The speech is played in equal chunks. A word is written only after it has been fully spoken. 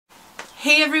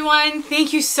Hey everyone,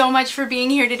 thank you so much for being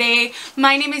here today.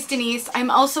 My name is Denise. I'm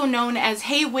also known as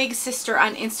heywigsister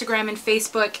on Instagram and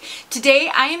Facebook. Today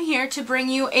I am here to bring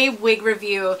you a wig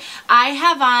review. I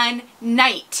have on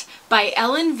Night by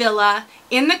Wille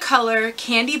in the color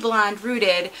CandyBlonde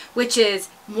Rooted, which is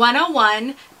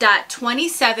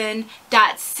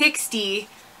 101.27.60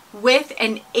 with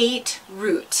an 8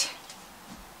 root.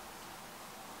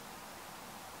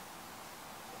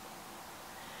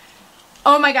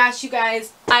 Oh my gosh, you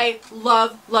guys, I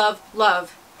love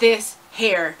this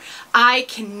hair. I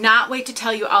cannot wait to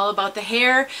tell you all about the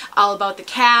hair, all about the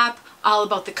cap, all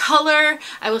about the color.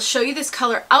 I will show you this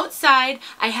color outside.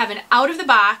 I have an out of the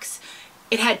box.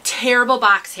 It had terrible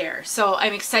box hair, so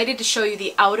I'm excited to show you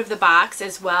the out of the box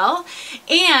as well.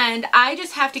 And I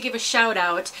just have to give a shout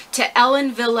out to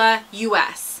Wille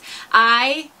US.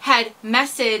 I had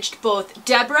messaged both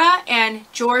Deborah and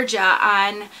Georgia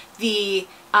on the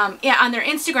on their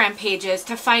Instagram pages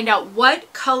to find out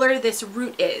what color this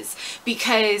root is,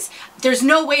 because there's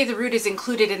no way the root is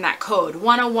included in that code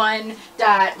 101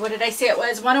 what did I say it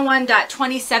was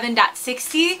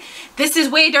 101.27.60. This is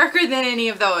way darker than any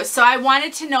of those, so I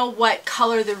wanted to know what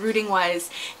color the rooting was.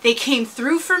 They came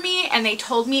through for me and they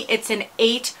told me it's an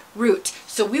 8 root,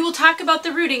 so we will talk about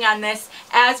the rooting on this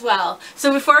as well.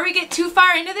 So before we get too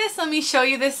far into this, let me show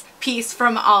you this piece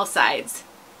from all sides.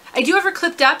 I do have her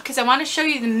clipped up because I want to show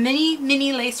you the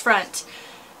mini lace front.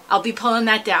 I'll be pulling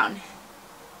that down.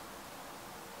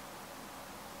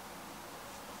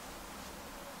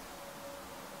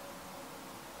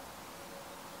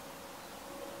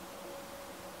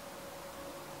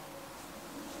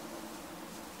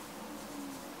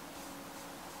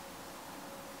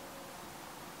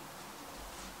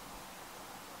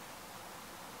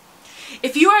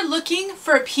 If you are looking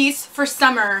for a piece for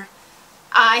summer,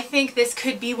 I think this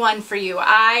could be one for you.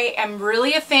 I am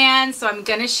really a fan, so I'm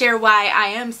going to share why I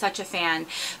am such a fan.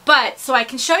 But so I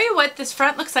can show you what this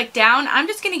front looks like down, I'm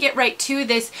just going to get right to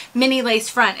this mini lace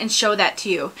front and show that to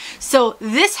you. So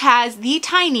this has the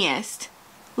tiniest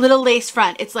little lace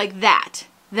front. It's like that.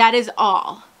 That is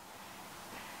all.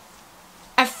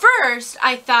 At first,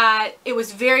 I thought it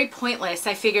was very pointless.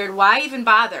 I figured, why even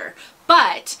bother?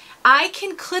 But I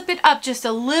can clip it up just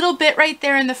a little bit right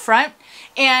there in the front,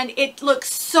 and it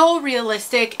looks so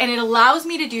realistic, and it allows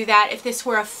me to do that. If this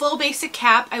were a full basic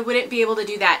cap, I wouldn't be able to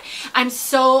do that. I'm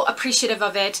so appreciative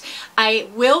of it. I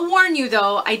will warn you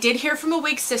though, I did hear from a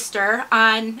wig sister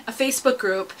on a Facebook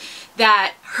group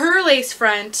that her lace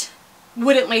front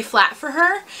wouldn't lay flat for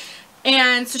her.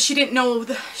 And so she didn't know,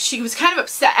 she was kind of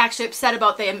upset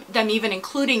about them even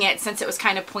including it, since it was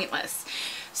kind of pointless.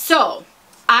 So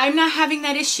I'm not having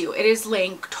that issue. It is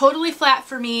laying totally flat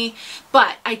for me,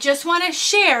 but I just want to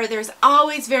share, there's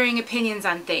always varying opinions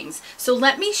on things. So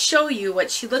let me show you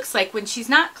what she looks like when she's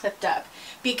not clipped up,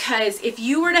 because if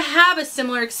you were to have a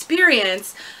similar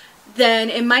experience, then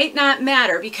it might not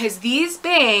matter, because these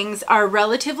bangs are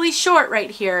relatively short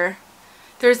right here.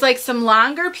 There's like some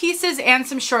longer pieces and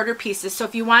some shorter pieces. So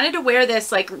if you wanted to wear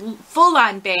this like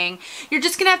full-on bang, you're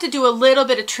just gonna have to do a little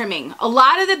bit of trimming. A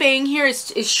lot of the bang here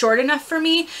is short enough for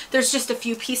me. There's just a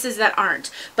few pieces that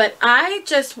aren't. But I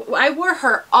wore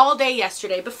her all day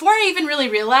yesterday. Before I even really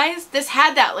realized this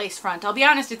had that lace front, I'll be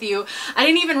honest with you, I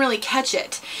didn't even really catch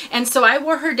it. And so I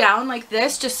wore her down like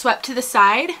this, just swept to the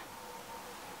side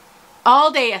all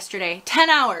day yesterday,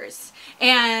 10 hours.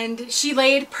 And she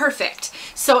laid perfect.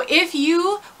 So if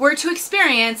you were to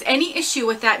experience any issue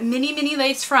with that mini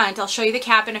lace front, I'll show you the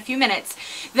cap in a few minutes,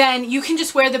 then you can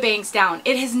just wear the bangs down.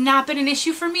 It has not been an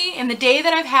issue for me in the day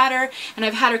that I've had her, and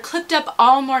I've had her clipped up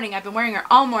all morning. I've been wearing her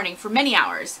all morning for many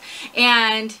hours.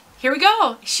 And here we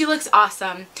go. She looks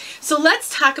awesome. So let's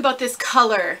talk about this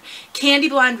color,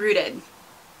 CandyBlonde Rooted.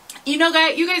 You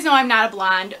guys know I'm not a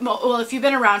blonde. Well, if you've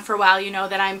been around for a while, you know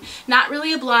that I'm not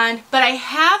really a blonde, but I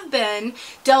have been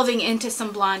delving into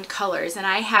some blonde colors, and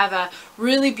I have a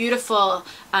really beautiful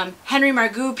Henry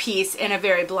Margaux piece in a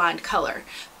very blonde color.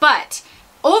 But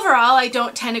overall, I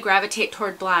don't tend to gravitate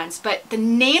toward blondes, but the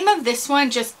name of this one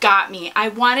just got me. I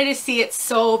wanted to see it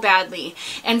so badly,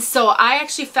 and so I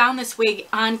actually found this wig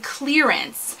on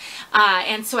clearance.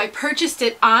 And so I purchased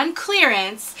it on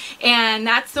clearance, and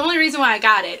that's the only reason why I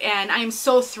got it, and I'm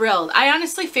so thrilled. I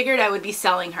honestly figured I would be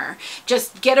selling her.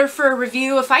 Just get her for a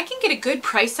review. If I can get a good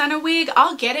price on a wig,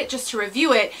 I'll get it just to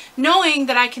review it, knowing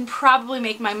that I can probably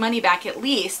make my money back, at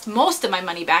least most of my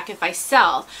money back, if I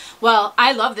sell. Well,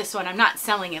 I love this one. I'm not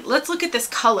selling it. Let's look at this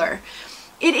color.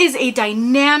 It is a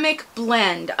dynamic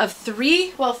blend of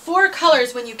 4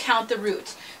 colors when you count the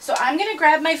root. So I'm going to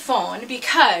grab my phone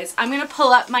because I'm going to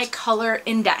pull up my color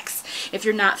index. If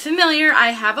you're not familiar, I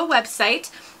have a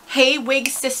website,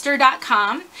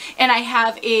 heywigsister.com, and I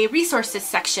have a resources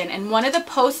section, and one of the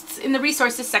posts in the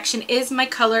resources section is my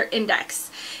color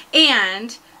index.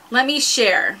 And let me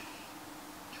share.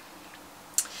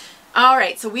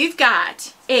 Alright, so we've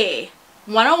got a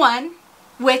 101,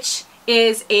 which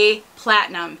is a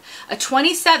platinum, a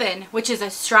 27, which is a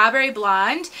strawberry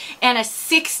blonde, and a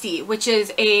 60, which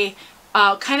is a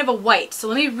kind of a white. So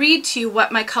let me read to you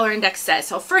what my color index says.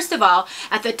 So first of all,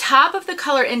 at the top of the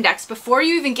color index, before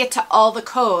you even get to all the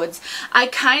codes, I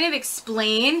kind of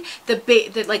explain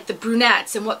the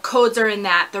brunettes and what codes are in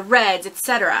that, the reds,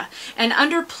 etc. And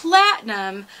under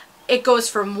platinum, it goes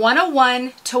from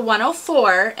 101 to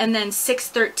 104 and then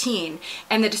 613.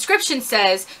 And the description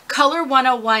says, color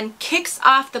 101 kicks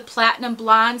off the platinum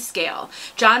blonde scale.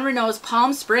 John Renault's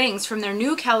Palm Springs from their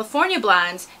new California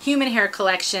Blondes human hair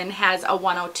collection has a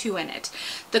 102 in it.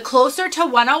 The closer to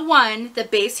 101, the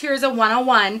base here is a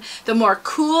 101, the more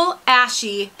cool,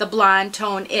 ashy the blonde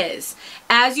tone is.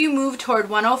 As you move toward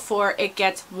 104, it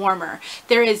gets warmer.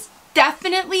 There is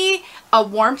definitely a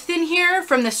warmth in here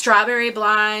from the strawberry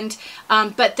blonde,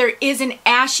 but there is an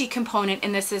ashy component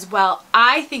in this as well.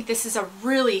 I think this is a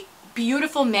really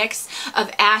beautiful mix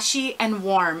of ashy and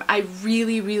warm. I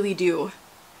really, really do.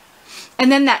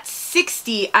 And then that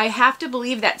 60, I have to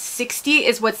believe that 60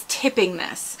 is what's tipping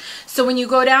this. So when you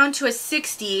go down to a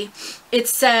 60, it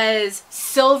says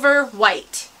silver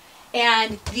white.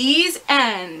 And these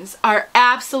ends are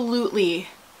absolutely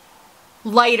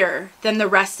lighter than the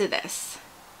rest of this.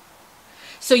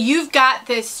 So you've got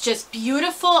this just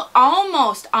beautiful,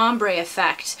 almost ombre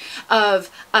effect of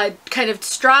a kind of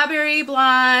strawberry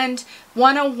blonde,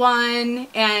 101,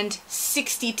 and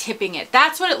 60 tipping it.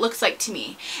 That's what it looks like to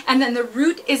me. And then the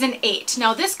root is an 8.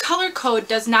 Now this color code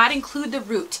does not include the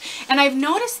root. And I've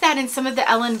noticed that in some of the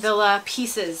Ellen Villa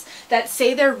pieces that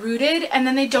say they're rooted and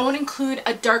then they don't include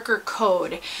a darker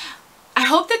code. I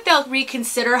hope that they'll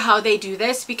reconsider how they do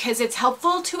this, because it's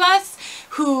helpful to us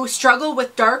who struggle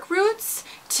with dark roots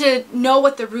to know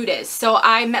what the root is. So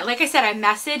like I said, I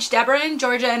messaged Deborah and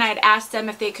Georgia and I had asked them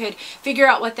if they could figure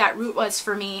out what that root was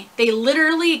for me. They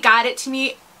literally got it to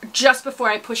me just before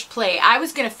I pushed play. I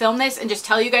was going to film this and just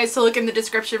tell you guys to look in the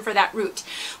description for that root.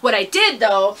 What I did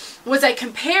though was I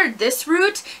compared this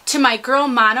root to my Girl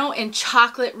Mono in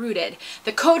chocolate rooted.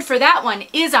 The code for that one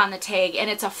is on the tag and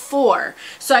it's a 4.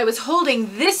 So I was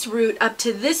holding this root up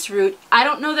to this root. I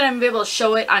don't know that I'm going to be able to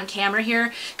show it on camera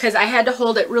here because I had to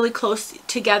hold it really close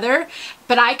together,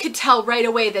 but I could tell right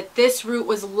away that this root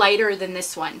was lighter than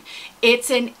this one. It's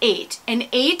an 8. An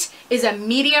 8 is a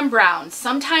medium brown.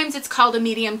 Sometimes it's called a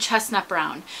medium chestnut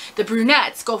brown. The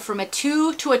brunettes go from a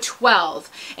 2 to a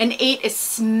 12. An 8 is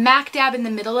smack dab in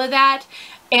the middle of that.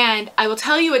 And I will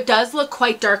tell you, it does look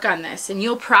quite dark on this, and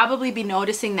you'll probably be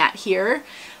noticing that here.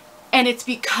 And it's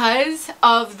because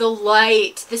of the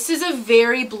light. This is a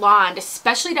very blonde,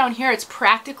 especially down here, it's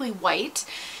practically white.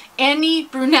 Any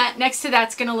brunette next to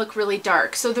that's going to look really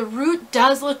dark. So the root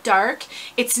does look dark.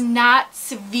 It's not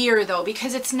severe though,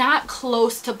 because it's not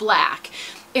close to black.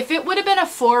 If it would have been a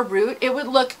 4 root, it would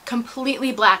look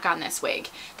completely black on this wig.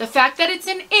 The fact that it's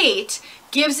an 8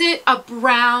 gives it a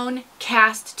brown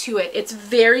cast to it. It's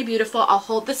very beautiful. I'll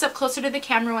hold this up closer to the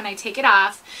camera when I take it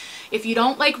off. If you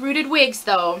don't like rooted wigs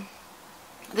though,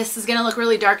 this is going to look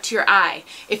really dark to your eye.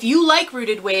 If you like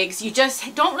rooted wigs, you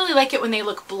just don't really like it when they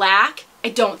look black. I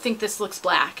don't think this looks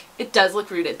black. It does look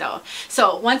rooted though.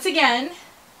 So once again,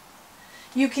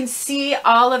 you can see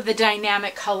all of the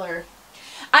dynamic color.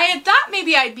 I had thought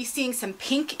maybe I'd be seeing some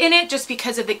pink in it just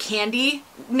because of the Candy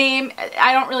name.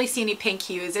 I don't really see any pink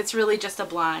hues. It's really just a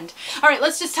blonde. All right,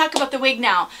 let's just talk about the wig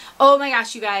now. Oh my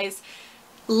gosh, you guys.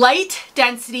 Light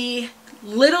density,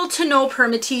 little to no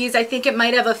permatease. I think it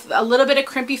might have a little bit of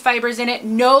crimpy fibers in it.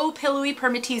 No pillowy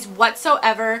permatease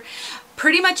whatsoever.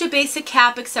 Pretty much a basic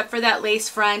cap except for that lace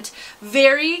front.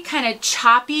 Very kind of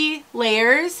choppy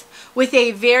layers with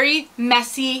a very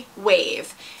messy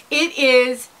wave. It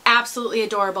is absolutely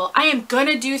adorable. I am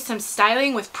gonna do some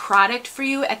styling with product for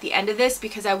you at the end of this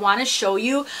because I want to show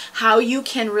you how you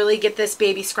can really get this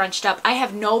baby scrunched up. I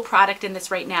have no product in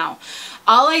this right now.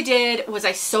 All I did was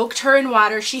I soaked her in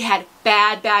water. She had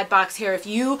bad box hair. If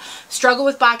you struggle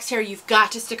with box hair, you've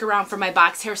got to stick around for my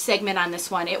box hair segment on this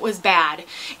one. It was bad.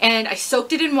 And I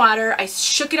soaked it in water. I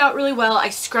shook it out really well. I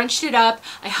scrunched it up.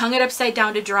 I hung it upside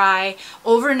down to dry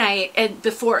overnight and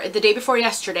the day before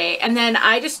yesterday. And then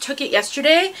I just took it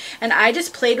yesterday and I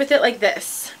just played with it like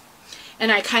this.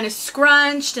 And I kind of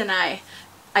scrunched and I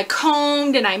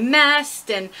combed and I messed,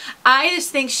 and I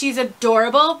just think she's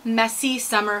adorable, messy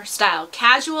summer style.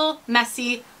 Casual,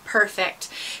 messy, perfect.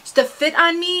 The fit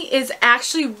on me is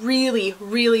actually really,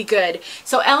 really good.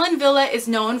 So Ellen Wille is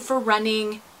known for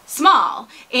running small,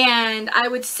 and I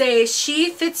would say she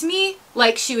fits me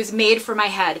like she was made for my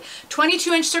head.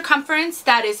 22-inch circumference,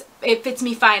 it fits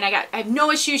me fine. I have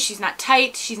no issues. She's not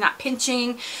tight, she's not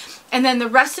pinching. And then the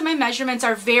rest of my measurements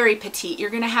are very petite. You're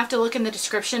gonna have to look in the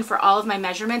description for all of my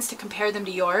measurements to compare them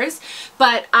to yours.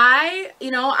 But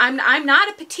I'm not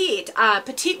a petite.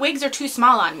 Petite wigs are too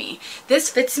small on me. This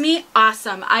fits me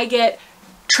awesome. I get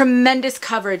tremendous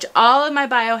coverage. All of my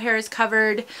bio hair is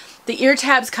covered. The ear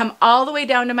tabs come all the way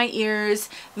down to my ears.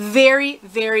 Very,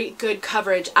 very good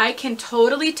coverage. I can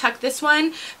totally tuck this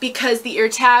one because the ear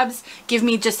tabs give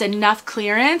me just enough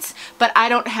clearance, but I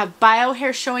don't have bio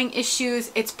hair showing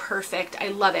issues. It's perfect. I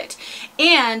love it.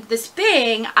 And this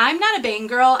bang, I'm not a bang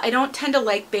girl. I don't tend to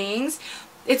like bangs.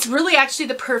 It's really actually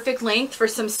the perfect length for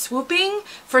some swooping,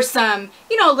 for some,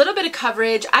 a little bit of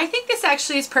coverage. I think this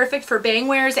actually is perfect for bang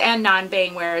wears and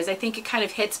non-bang wears. I think it kind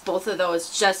of hits both of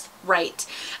those just right.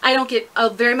 I don't get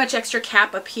very much extra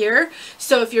cap up here.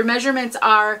 So if your measurements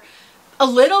are a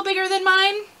little bigger than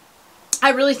mine,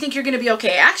 I really think you're going to be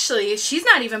okay. Actually, she's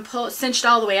not even cinched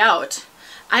all the way out.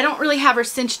 I don't really have her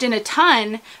cinched in a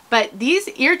ton, but these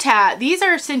these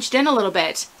are cinched in a little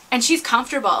bit. And she's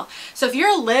comfortable. So if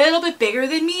you're a little bit bigger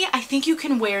than me, I think you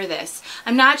can wear this.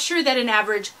 I'm not sure that an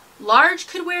average large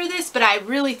could wear this, but I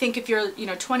really think if you're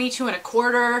 22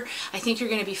 1/4, I think you're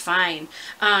gonna be fine,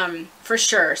 for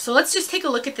sure. So let's just take a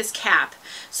look at this cap.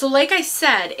 So like I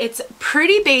said, it's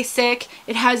pretty basic.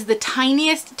 It has the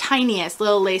tiniest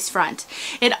little lace front.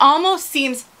 It almost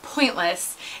seems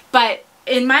pointless, but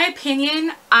in my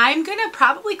opinion, I'm gonna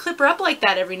probably clip her up like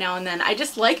that every now and then. I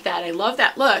just like that. I love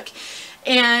that look.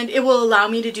 And it will allow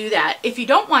me to do that. If you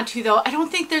don't want to though, I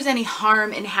don't think there's any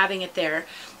harm in having it there.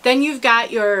 Then you've got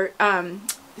your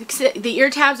the ear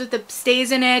tabs with the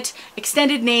stays in it,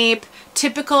 extended nape,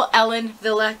 typical Ellen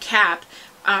Wille cap.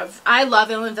 I love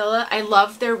Ellen Wille. I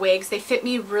love their wigs. They fit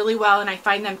me really well and I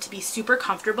find them to be super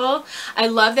comfortable. I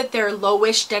love that they're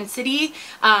lowish density,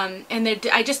 and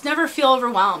I just never feel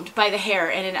overwhelmed by the hair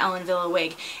in an Ellen Wille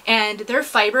wig. And their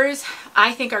fibers,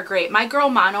 I think, are great. My girl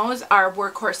monos are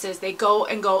workhorses. They go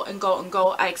and go and go and go.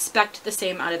 I expect the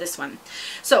same out of this one.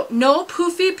 So no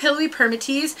poofy, pillowy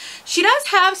permatease. She does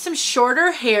have some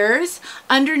shorter hairs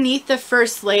underneath the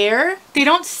first layer. They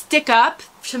don't stick up.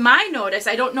 To my notice,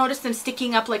 I don't notice them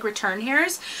sticking up like return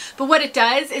hairs, but what it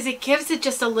does is it gives it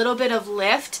just a little bit of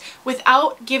lift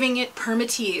without giving it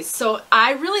permatease. So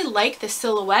I really like the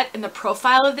silhouette and the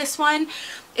profile of this one.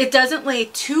 It doesn't lay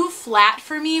too flat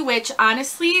for me, which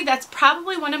honestly, that's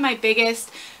probably one of my biggest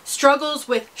struggles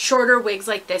with shorter wigs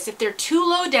like this. If they're too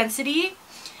low density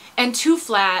and too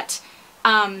flat,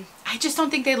 I just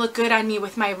don't think they look good on me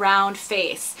with my round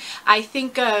face. I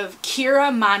think of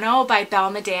Kira Mono by Belle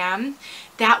Madame.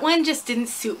 That one just didn't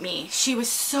suit me. She was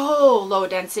so low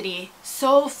density,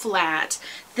 so flat.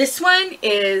 This one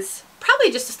is probably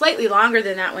just slightly longer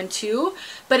than that one too,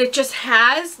 but it just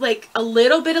has like a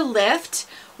little bit of lift,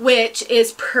 which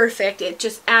is perfect. It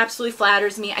just absolutely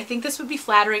flatters me. I think this would be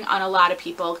flattering on a lot of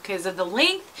people because of the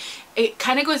length. It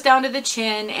kind of goes down to the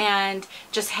chin and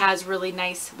just has really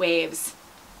nice waves.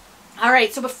 All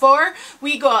right, so before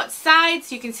we go outside,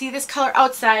 so you can see this color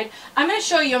outside, I'm going to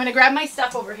show you, I'm going to grab my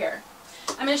stuff over here.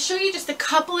 I'm going to show you just a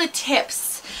couple of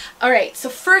tips. All right, so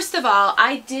first of all,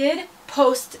 I did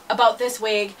post about this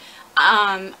wig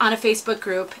on a Facebook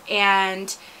group,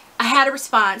 and I had a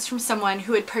response from someone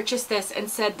who had purchased this and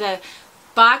said the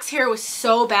box hair was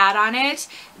so bad on it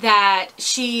that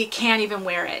she can't even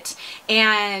wear it.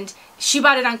 And she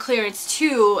bought it on clearance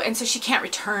too, and so she can't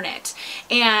return it.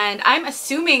 And I'm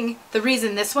assuming the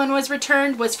reason this one was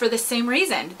returned was for the same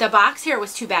reason. The box hair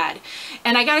was too bad.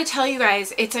 And I gotta tell you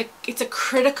guys, it's a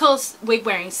critical wig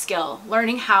wearing skill,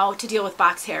 learning how to deal with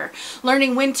box hair,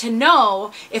 learning when to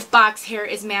know if box hair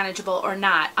is manageable or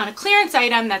not. On a clearance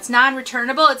item that's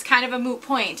non-returnable, it's kind of a moot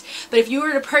point. But if you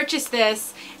were to purchase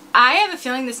this, I have a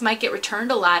feeling this might get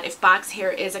returned a lot if box hair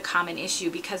is a common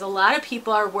issue, because a lot of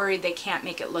people are worried they can't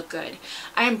make it look good.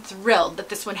 I am thrilled that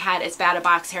this one had as bad a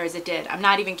box hair as it did. I'm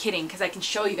not even kidding, because I can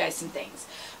show you guys some things.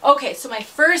 Okay, so my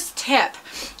first tip,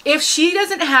 if she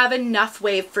doesn't have enough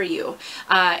wave for you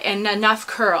and enough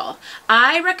curl,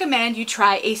 I recommend you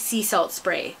try a sea salt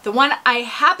spray. The one I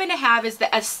happen to have is the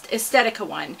Aesthetica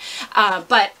one,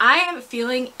 but I have a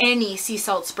feeling any sea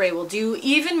salt spray will do,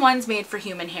 even ones made for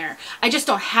human hair. I just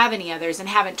don't have any others and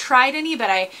haven't tried any, but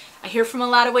I hear from a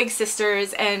lot of wig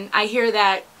sisters, and I hear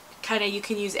that kind of you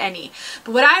can use any.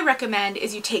 But what I recommend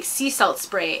is you take sea salt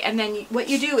spray, and then what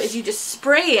you do is you just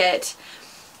spray it.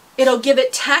 It'll give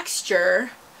it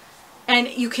texture, and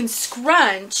you can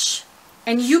scrunch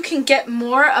and you can get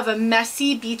more of a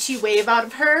messy beachy wave out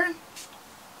of her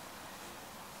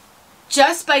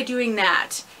just by doing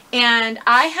that. And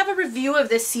I have a review of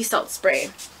this sea salt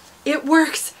spray. It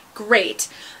works great.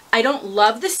 I don't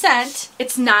love the scent.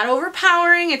 It's not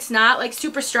overpowering. It's not like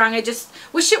super strong. I just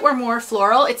wish it were more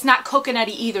floral. It's not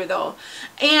coconutty either though.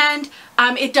 And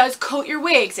it does coat your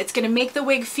wigs. It's going to make the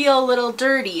wig feel a little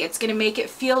dirty. It's going to make it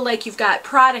feel like you've got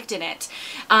product in it.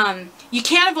 You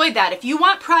can't avoid that. If you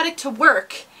want product to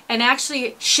work and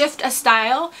actually shift a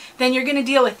style, then you're going to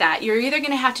deal with that. You're either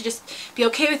going to have to just be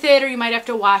okay with it, or you might have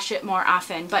to wash it more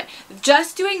often. But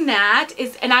just doing that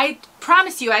is, and I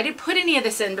promise you, I didn't put any of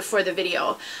this in before the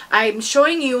video. I'm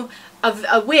showing you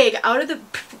a wig out of the,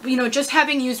 you know, just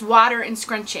having used water and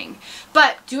scrunching.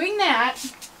 But doing that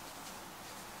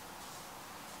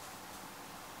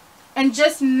and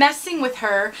just messing with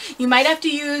her, you might have to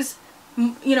use,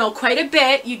 you know, quite a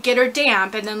bit. You'd get her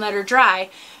damp and then let her dry.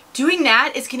 Doing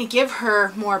that is going to give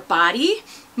her more body,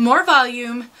 more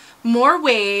volume, more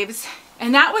waves,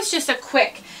 and that was just a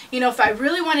quick, you know, if I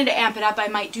really wanted to amp it up, I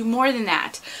might do more than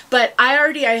that. But I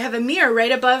have a mirror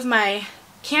right above my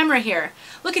camera here.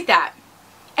 Look at that.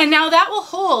 And now that will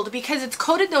hold because it's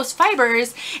coated those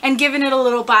fibers and given it a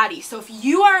little body. So if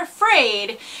you are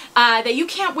afraid that you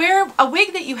can't wear a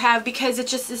wig that you have because it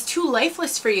just is too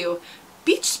lifeless for you,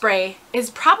 beach spray is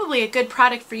probably a good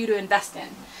product for you to invest in.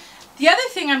 The other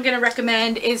thing I'm going to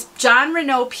recommend is John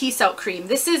Renault Peace Out Cream.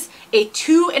 This is a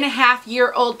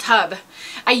 2.5-year-old tub.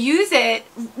 I use it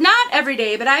not every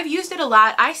day, but I've used it a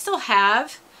lot. I still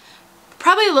have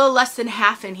probably a little less than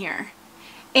half in here.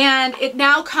 And it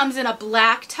now comes in a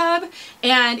black tub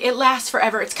and it lasts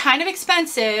forever. It's kind of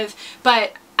expensive,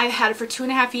 but I've had it for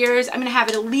 2.5 years. I'm going to have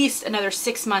it at least another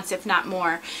 6 months, if not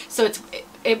more. So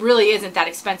it really isn't that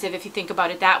expensive if you think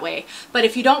about it that way. But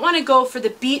if you don't want to go for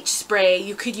the beach spray,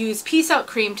 you could use Peace Out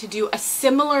Cream to do a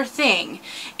similar thing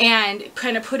and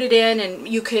kind of put it in, and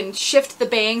you can shift the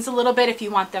bangs a little bit if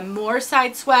you want them more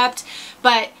side swept.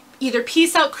 But either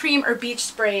Peace Out Cream or beach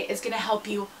spray is going to help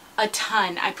you a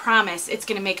ton. I promise it's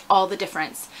going to make all the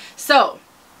difference. So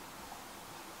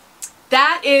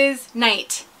that is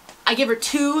Night. I give her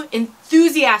 2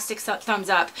 enthusiastic thumbs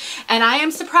up. And I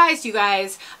am surprised, you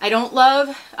guys. I don't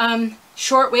love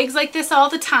short wigs like this all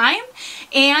the time.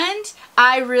 And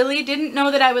I really didn't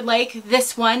know that I would like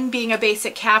this one being a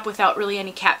basic cap without really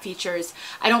any cap features.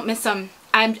 I don't miss them.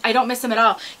 I don't miss them at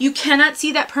all. You cannot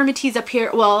see that permatease up here.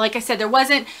 Well, like I said, there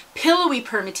wasn't pillowy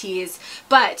permatease,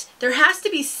 but there has to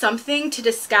be something to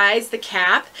disguise the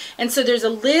cap. And so there's a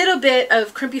little bit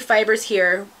of crimpy fibers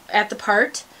here at the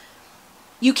part.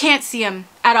 You can't see them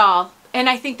at all. And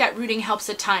I think that rooting helps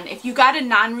a ton. If you got a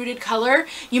non-rooted color,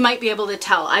 you might be able to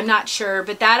tell. I'm not sure,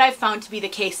 but that I've found to be the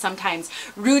case sometimes.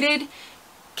 Rooted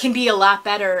can be a lot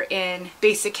better in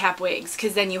basic cap wigs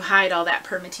because then you hide all that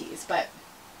permatease. But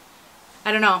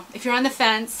I don't know. If you're on the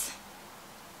fence,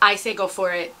 I say go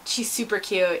for it. She's super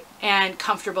cute and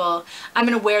comfortable. I'm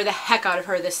going to wear the heck out of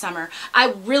her this summer.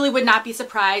 I really would not be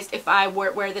surprised if I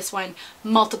wear this one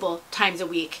multiple times a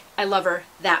week. I love her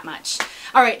that much.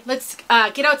 All right, let's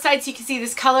get outside so you can see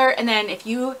this color. And then if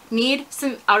you need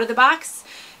some out of the box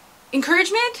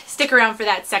encouragement, stick around for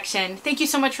that section. Thank you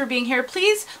so much for being here.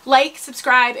 Please like,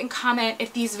 subscribe, and comment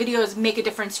if these videos make a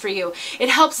difference for you. It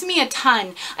helps me a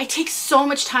ton. I take so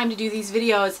much time to do these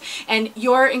videos, and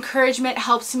your encouragement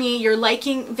helps me. You're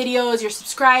liking videos, you're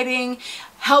subscribing,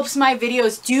 helps my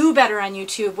videos do better on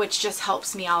YouTube, which just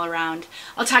helps me all around.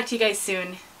 I'll talk to you guys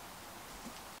soon.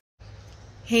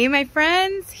 Hey my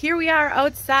friends, here we are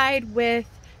outside with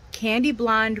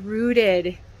CandyBlonde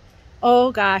Rooted.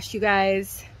 Oh gosh, you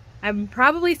guys. I've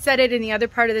probably said it in the other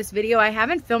part of this video. I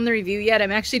haven't filmed the review yet.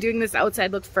 I'm actually doing this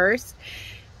outside look first,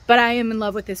 but I am in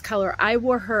love with this color. I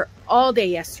wore her all day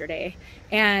yesterday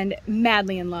and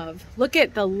madly in love. Look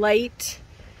at the light,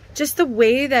 just the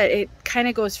way that it kind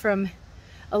of goes from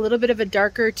a little bit of a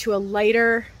darker to a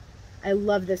lighter. I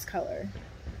love this color.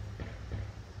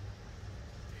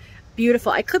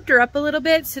 Beautiful. I clipped her up a little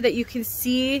bit so that you can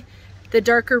see the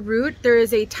darker root. There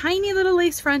is a tiny little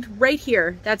lace front right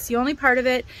here. That's the only part of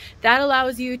it. That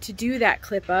allows you to do that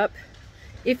clip up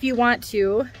if you want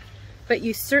to, but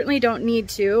you certainly don't need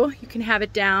to. You can have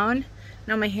it down.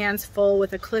 Now my hand's full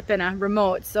with a clip and a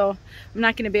remote, so I'm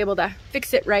not going to be able to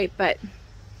fix it right, but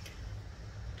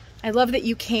I love that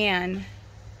you can.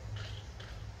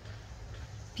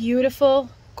 Beautiful,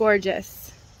 gorgeous.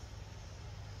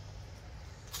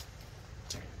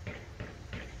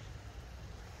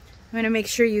 I'm going to make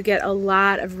sure you get a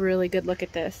lot of really good look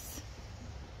at this.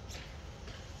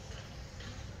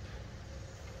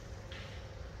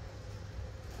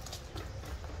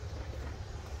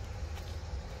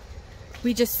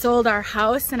 We just sold our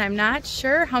house and I'm not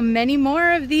sure how many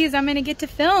more of these I'm gonna get to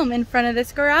film in front of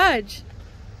this garage.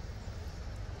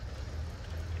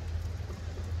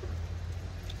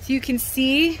 So you can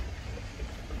see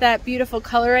that beautiful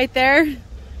color right there.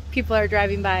 People are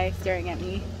driving by staring at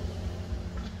me.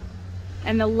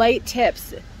 And the light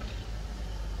tips.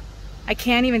 I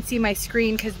can't even see my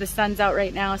screen because the sun's out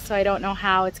right now, so I don't know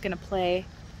how it's gonna play.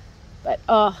 But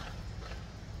oh,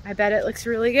 I bet it looks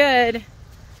really good.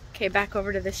 Okay, back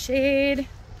over to the shade.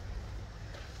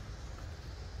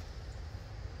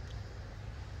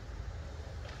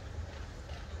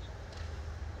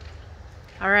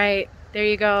 All right, there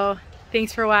you go.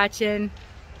 Thanks for watching.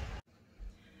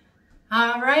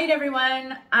 All right,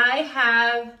 everyone. I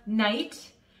have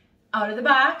Night out of the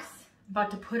box,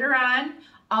 about to put her on.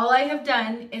 All I have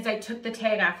done is I took the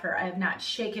tag off her. I have not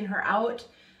shaken her out.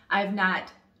 I have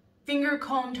not finger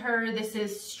combed her. This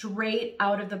is straight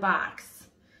out of the box.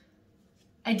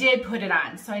 I did put it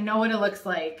on, so I know what it looks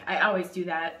like. I always do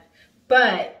that.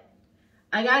 But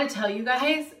I gotta tell you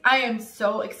guys, I am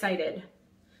so excited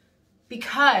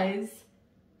because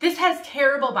this has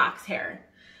terrible box hair.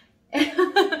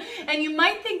 And you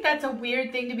might think that's a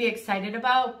weird thing to be excited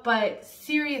about, but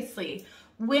seriously,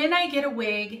 when I get a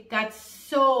wig that's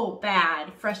so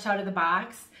bad, fresh out of the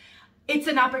box, it's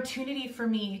an opportunity for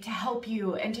me to help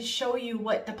you and to show you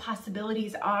what the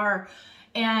possibilities are.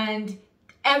 And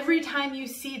every time you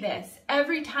see this,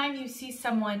 every time you see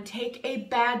someone take a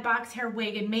bad box hair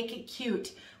wig and make it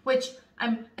cute, which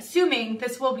I'm assuming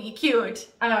this will be cute,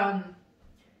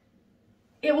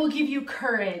 it will give you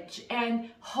courage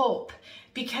and hope,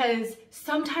 because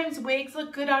sometimes wigs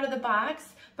look good out of the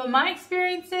box, but my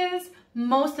experience is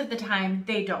most of the time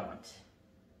they don't.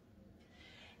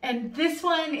 And this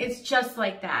one is just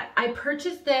like that. I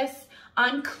purchased this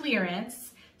on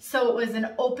clearance, so it was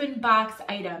an open box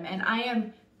item, and I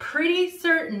am pretty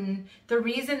certain the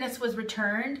reason this was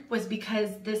returned was because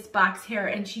this box hair,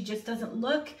 and she just doesn't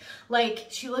look like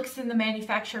she looks in the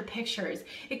manufacturer pictures.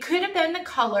 It could have been the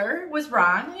color was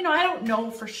wrong. You know, I don't know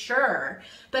for sure,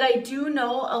 but I do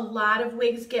know a lot of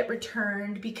wigs get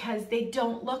returned because they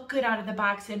don't look good out of the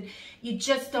box, and you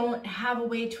just don't have a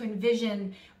way to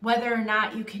envision whether or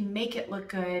not you can make it look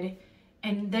good.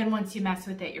 And then once you mess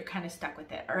with it, you're kind of stuck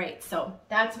with it. All right, so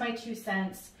that's my 2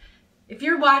 cents. If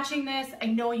you're watching this, I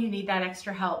know you need that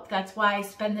extra help. That's why I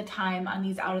spend the time on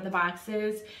these out of the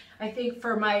boxes. I think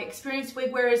for my experienced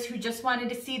wig wearers who just wanted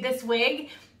to see this wig,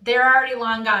 they're already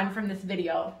long gone from this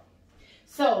video.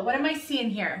 So what am I seeing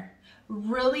here?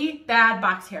 Really bad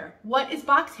box hair. What is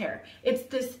box hair? It's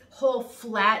this whole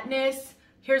flatness.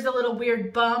 Here's a little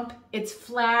weird bump. It's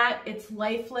flat, it's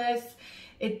lifeless.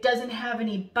 It doesn't have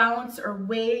any bounce or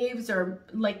waves or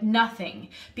like nothing,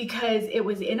 because it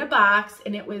was in a box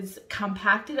and it was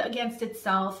compacted against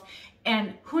itself,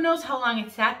 and who knows how long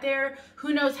it sat there,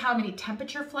 who knows how many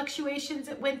temperature fluctuations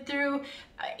it went through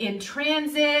in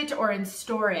transit or in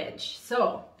storage.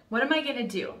 So what am I gonna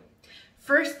do?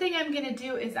 First thing I'm gonna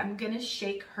do is I'm gonna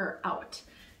shake her out.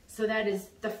 So that is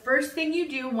the first thing you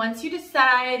do once you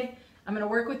decide, I'm gonna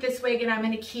work with this wig and I'm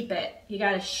gonna keep it. You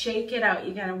gotta shake it out.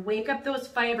 You gotta wake up those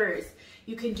fibers.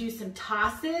 You can do some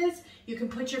tosses. You can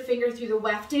put your finger through the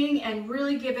wefting and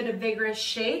really give it a vigorous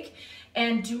shake.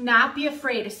 And do not be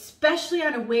afraid, especially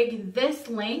on a wig this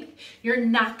length, you're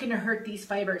not gonna hurt these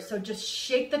fibers. So just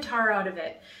shake the tar out of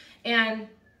it. And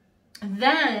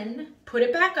then put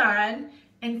it back on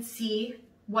and see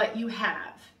what you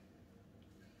have.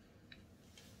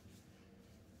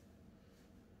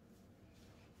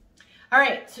 All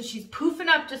right, so she's poofing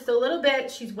up just a little bit.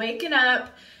 She's waking up.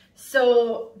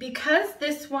 So because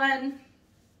this one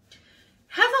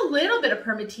has a little bit of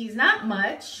permatease, not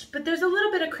much, but there's a little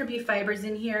bit of crimpy fibers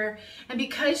in here. And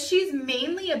because she's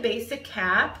mainly a basic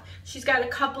cap, she's got a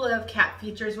couple of cap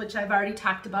features, which I've already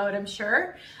talked about, I'm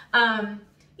sure.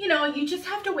 You know, you just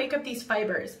have to wake up these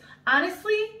fibers.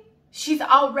 Honestly, she's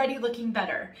already looking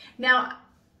better. Now,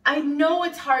 I know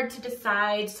it's hard to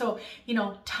decide, so, you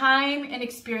know, time and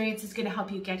experience is going to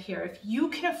help you get here. If you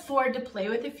can afford to play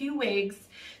with a few wigs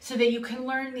so that you can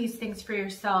learn these things for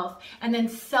yourself and then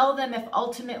sell them if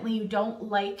ultimately you don't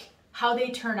like how they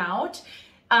turn out,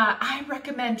 I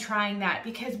recommend trying that,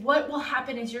 because what will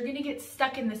happen is you're going to get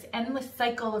stuck in this endless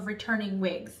cycle of returning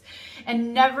wigs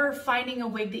and never finding a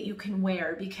wig that you can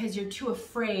wear because you're too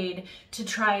afraid to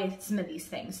try some of these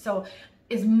things. So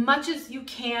as much as you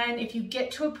can, if you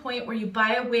get to a point where you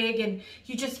buy a wig and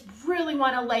you just really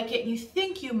want to like it and you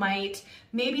think you might,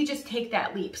 maybe just take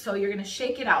that leap. So you're going to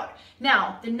shake it out.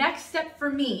 Now, the next step for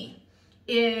me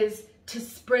is to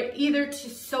spray, either to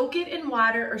soak it in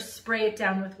water or spray it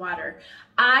down with water.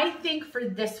 I think for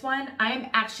this one, I'm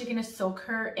actually gonna soak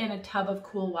her in a tub of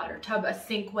cool water, a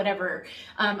sink, whatever,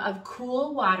 of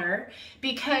cool water,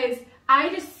 because I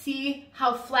just see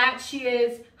how flat she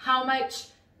is, how much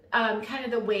kind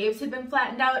of the waves have been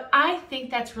flattened out. I think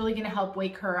that's really gonna help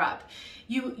wake her up.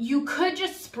 You could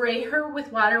just spray her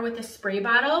with water with a spray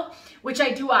bottle, which I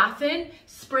do often.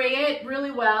 Spray it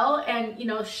really well and, you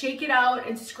know, shake it out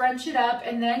and scrunch it up,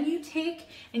 and then you take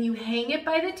and you hang it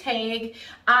by the tag.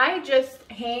 I just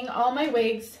hang all my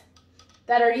wigs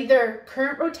that are either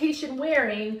current rotation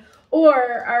wearing or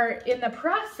are in the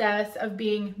process of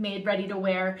being made ready to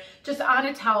wear just on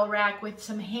a towel rack with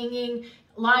some hanging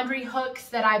laundry hooks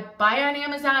that I buy on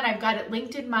Amazon. I've got it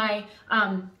linked in my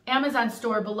Amazon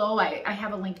store below. I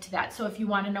have a link to that, so if you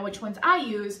want to know which ones I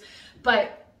use.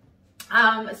 But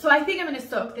so I think I'm going to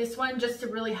soak this one just to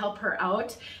really help her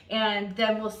out, and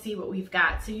then we'll see what we've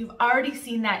got. So you've already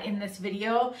seen that in this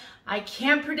video. I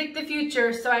can't predict the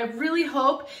future, so I really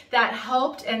hope that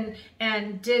helped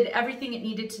and did everything it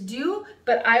needed to do,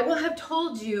 but I will have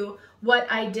told you what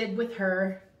I did with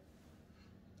her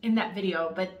in that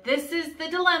video. But this is the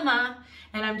dilemma,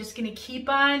 and I'm just gonna keep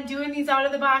on doing these out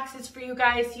of the boxes for you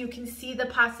guys so you can see the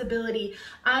possibility.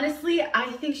 Honestly,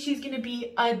 I think she's gonna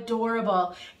be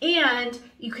adorable, and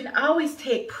you can always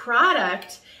take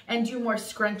product and do more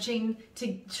scrunching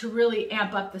to really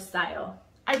amp up the style.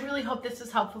 I really hope this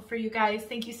was helpful for you guys.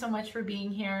 Thank you so much for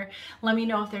being here. Let me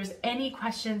know if there's any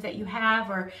questions that you have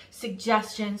or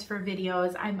suggestions for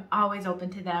videos. I'm always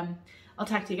open to them. I'll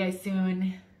talk to you guys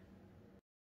soon.